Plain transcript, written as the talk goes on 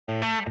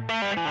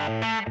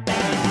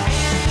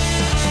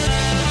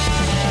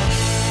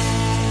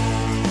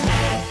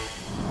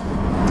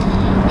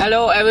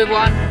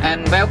everyone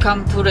and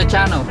welcome to the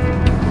channel.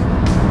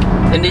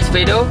 In this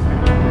video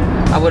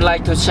I would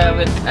like to share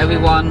with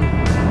everyone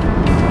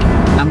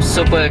I'm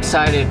super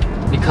excited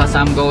because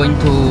I'm going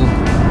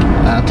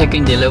to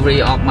taking delivery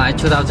of my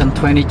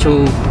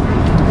 2022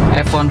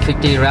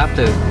 F150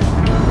 Raptor,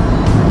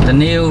 the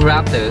new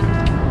Raptor.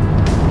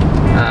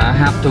 I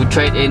have to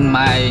trade in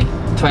my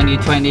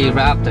 2020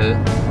 Raptor.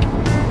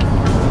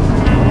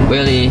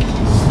 Really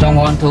don't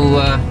want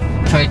to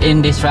trade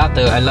in this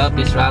Raptor. I love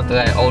this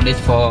Raptor. I own it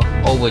for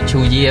over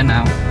 2 years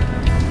now,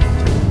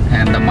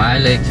 and the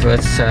mileage was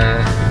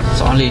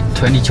it's only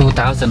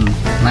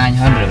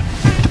 22,900.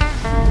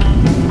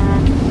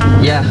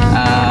 Yeah,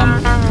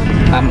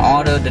 I'm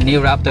ordered the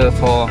new Raptor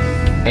for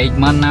 8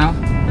 months now.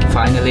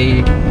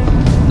 Finally,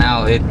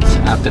 now it's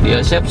at the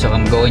dealership, so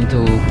I'm going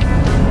to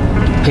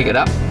pick it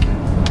up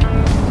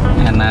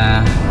and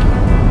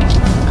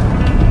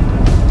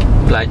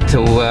like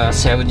to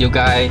share with you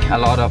guys a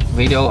lot of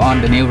video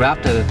on the new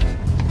Raptor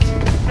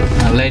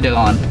later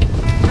on,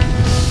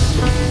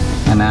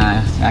 and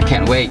I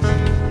can't wait.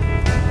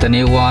 The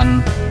new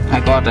one, I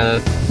got a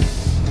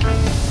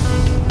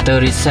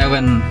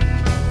 37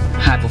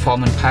 high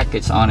performance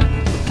package on it.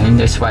 I think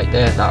that's right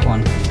there, that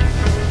one.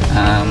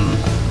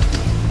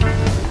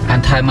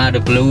 Anti-matter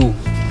blue.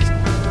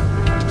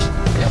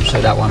 Yep,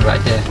 so that one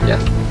right there. Yeah,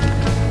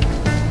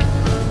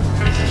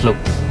 look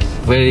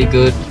very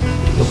good.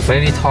 Look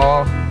very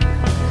tall.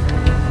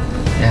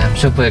 Yeah, I'm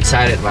super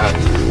excited about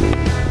it.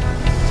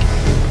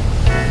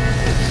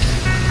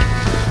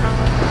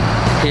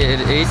 Here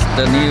it is,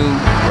 the new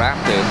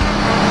Raptor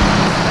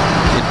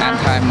with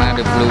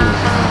anti-matter blue.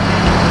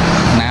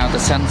 Now the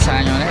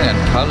sunshine on it and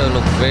color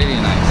looks very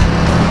nice.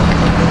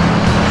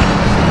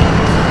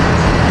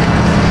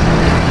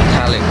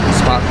 Metallic,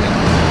 sparkling.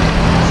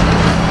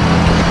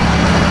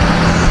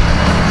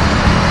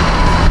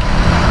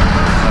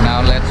 So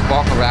now let's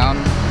walk around.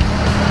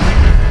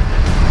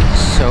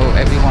 So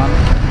everyone,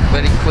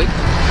 very quick.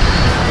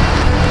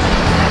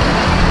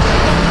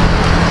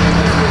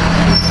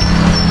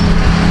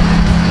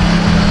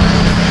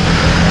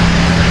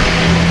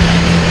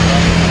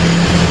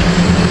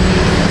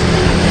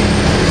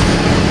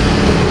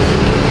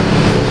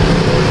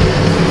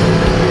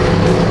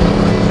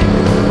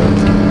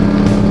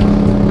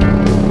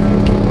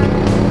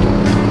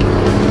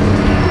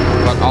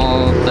 Got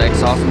all the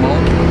exhaust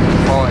mode,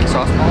 4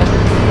 exhaust mode.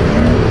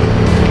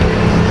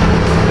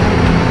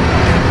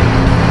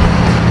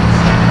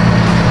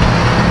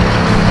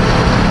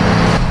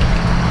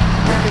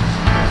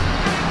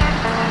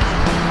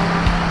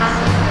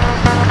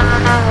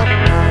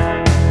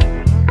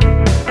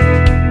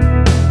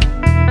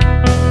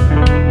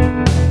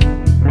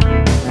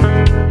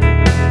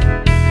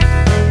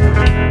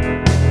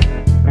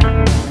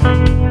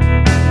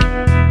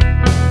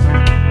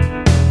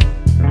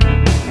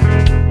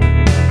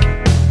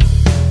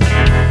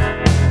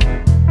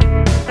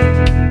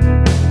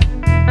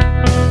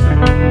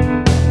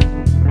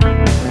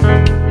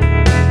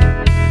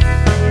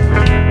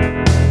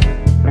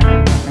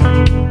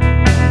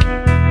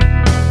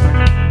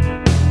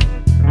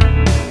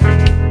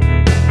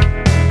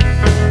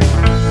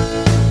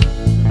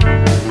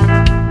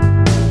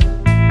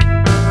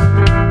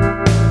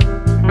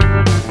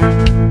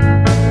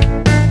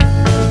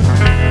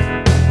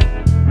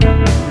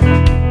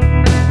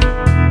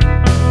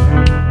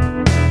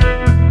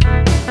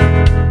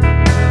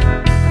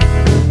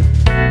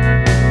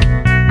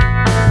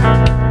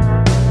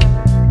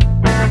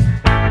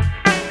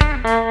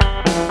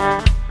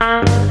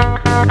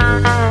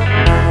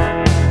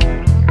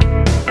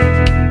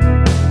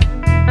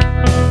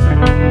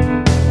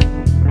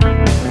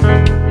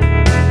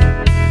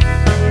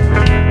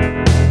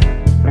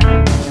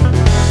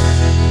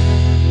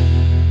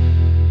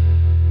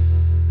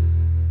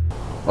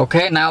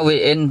 Okay, now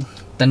we're in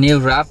the new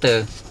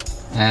Raptor,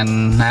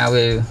 and now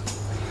we'll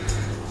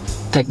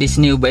take this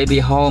new baby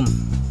home.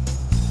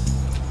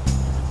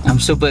 I'm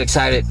super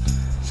excited.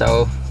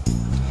 So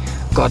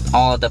got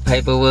all the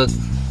paperwork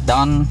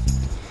done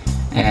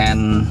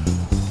and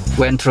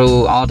went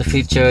through all the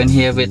features in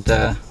here with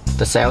the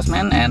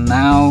salesman, and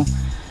now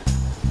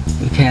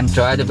we can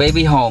drive the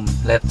baby home.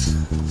 Let's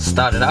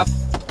start it up.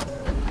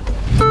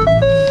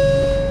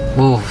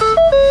 Ooh,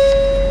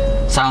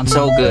 sounds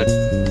so good.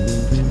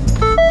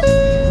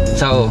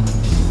 So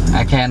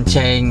I can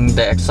change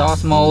the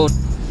exhaust mode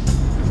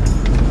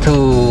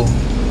to,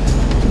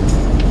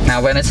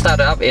 now when it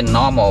started up in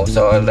normal,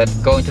 so let's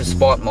go into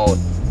sport mode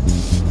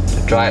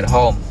to drive it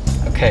home.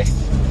 Okay.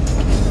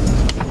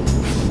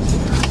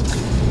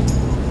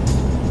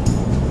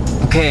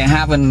 Okay, I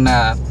haven't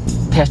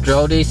test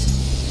drove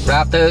this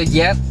Raptor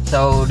yet,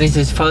 so this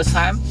is first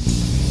time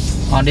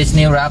on this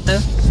new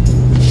Raptor.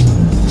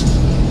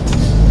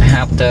 I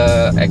have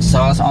the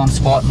exhaust on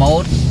sport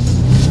mode.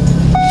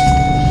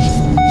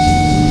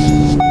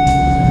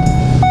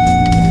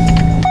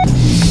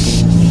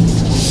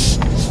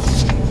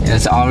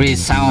 It's already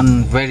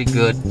sound very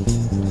good.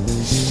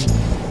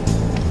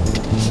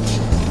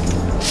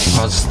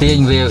 Our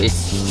steering wheel is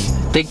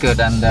thicker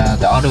than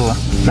the other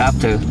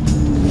Raptor.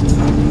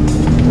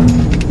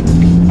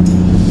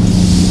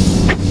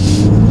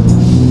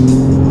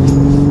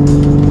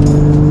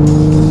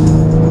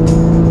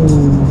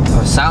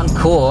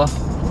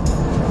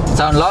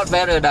 Sounds a lot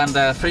better than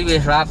the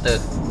previous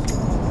Raptor.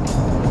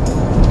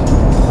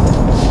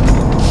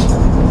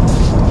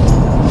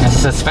 And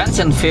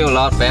suspension feel a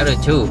lot better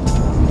too.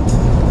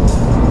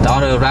 The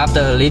other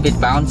Raptor a little bit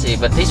bouncy,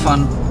 but this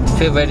one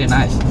feel very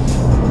nice.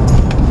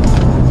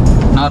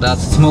 Not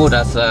as smooth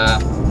as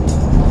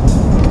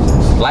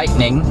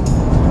Lightning,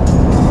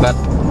 but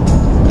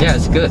yeah,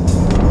 it's good.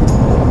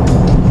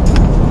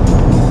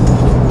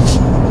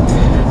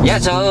 Yeah,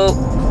 so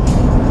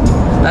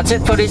that's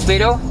it for this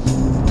video.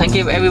 Thank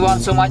you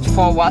everyone so much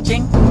for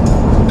watching.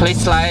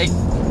 Please like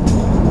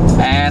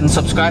and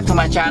subscribe to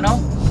my channel.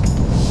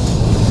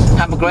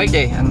 Have a great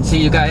day and see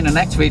you guys in the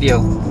next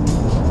video.